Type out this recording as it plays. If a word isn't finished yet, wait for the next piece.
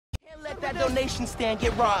that donation stand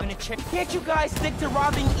get robbed. Can't you guys stick to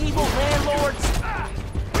robbing evil landlords?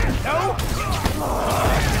 No?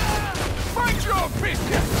 Find your own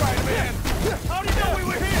business, Spider-Man! How do you know we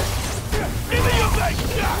were here? Give me your thing!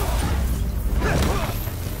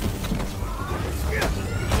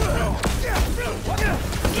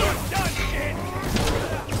 You're done, kid!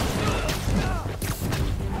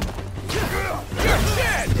 You're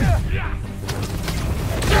dead!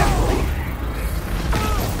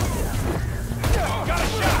 Got a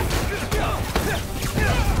shot!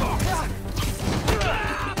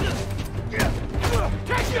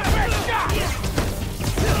 Take your best shot!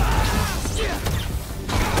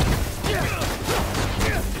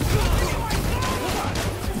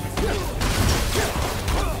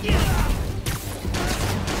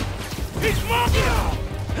 He's mocking!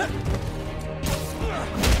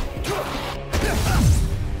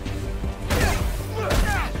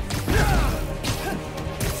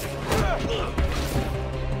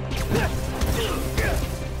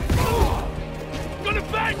 Gonna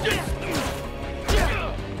bash it!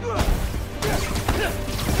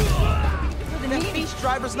 That beach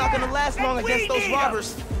driver's not gonna last long against those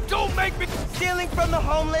robbers. Don't make me... Stealing from the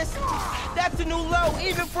homeless? That's a new low,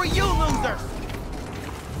 even for you losers!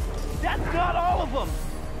 That's not all of them!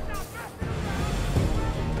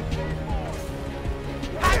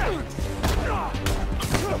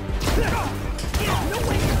 No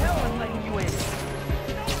way in hell I'm letting you in!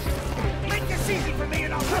 Make this easy for me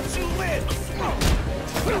and I'll let you live!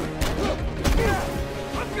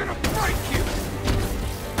 I'm gonna break you!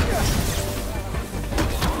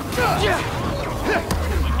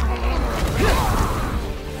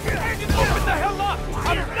 Open the hell up!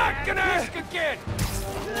 I'm not gonna ask again!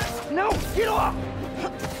 No! Get off!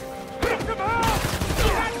 Come on!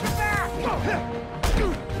 Catch him back!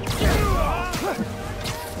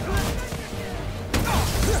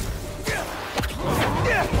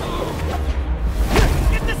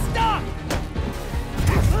 Get the stop!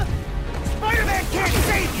 Spider-Man can't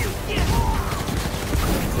save you!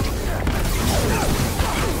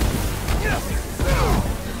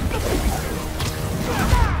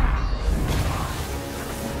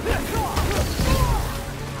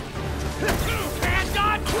 And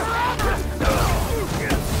God forever!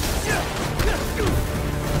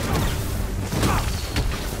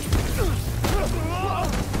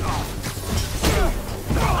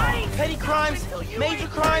 Petty crimes, major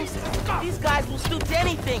crimes, these guys will stoop to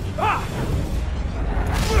anything.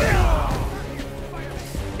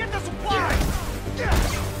 Get the supplies!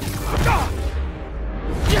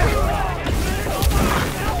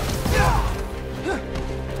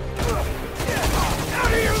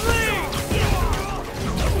 Out of your league!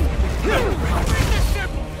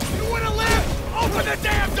 You wanna live? Open the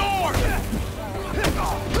damn door!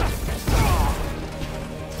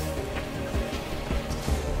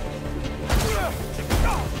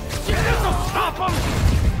 This'll stop him!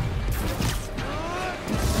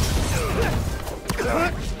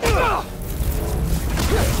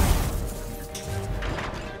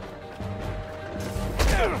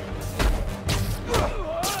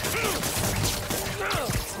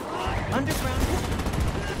 Underground?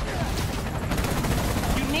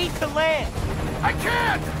 You need to land! I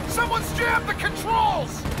can't! Someone's jammed the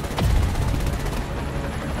controls!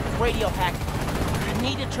 Radio hack. I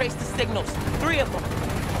need to trace the signals. 3 of them.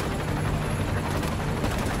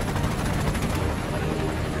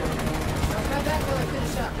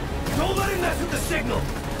 Don't let him mess with the signal!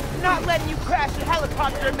 Not letting you crash a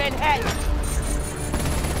helicopter in Manhattan!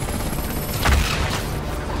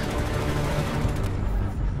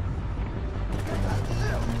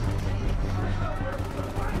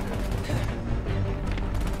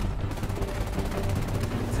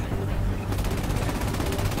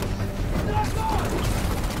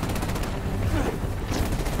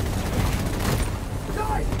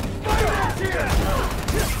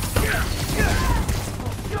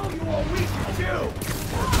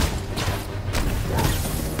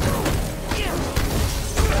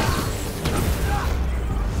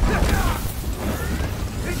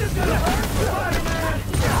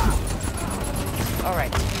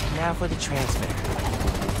 Alright, now for the transmitter.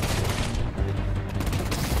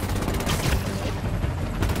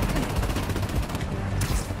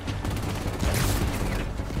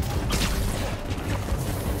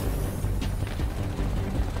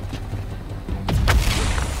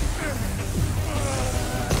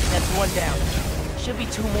 That's 1 down. Should be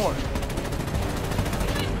 2 more.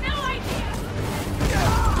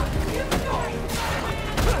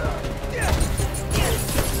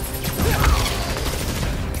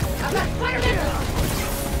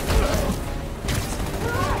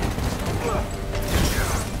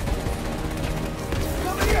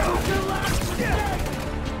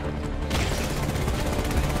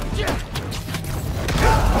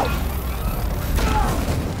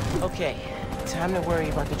 time to worry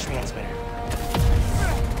about the transmitter.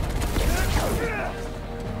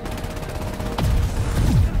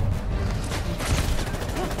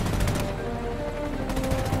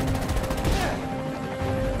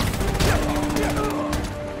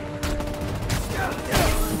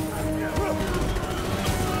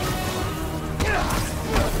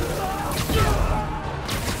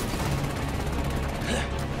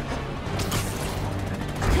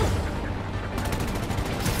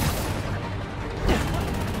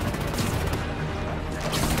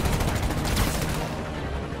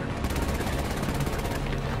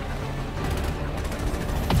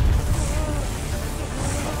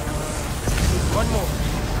 One more.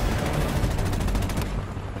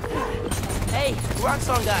 Hey,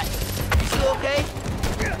 Roxxon guy. You still okay?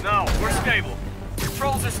 No, we're stable.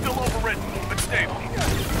 Controls are still overridden, but stable.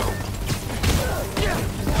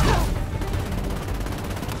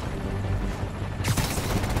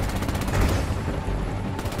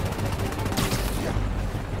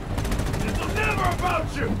 This was never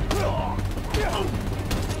about you!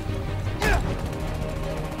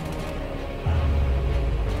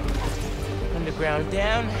 Underground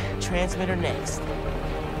down, transmitter next.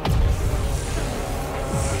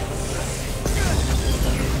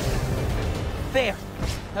 There.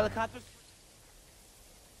 Helicopters.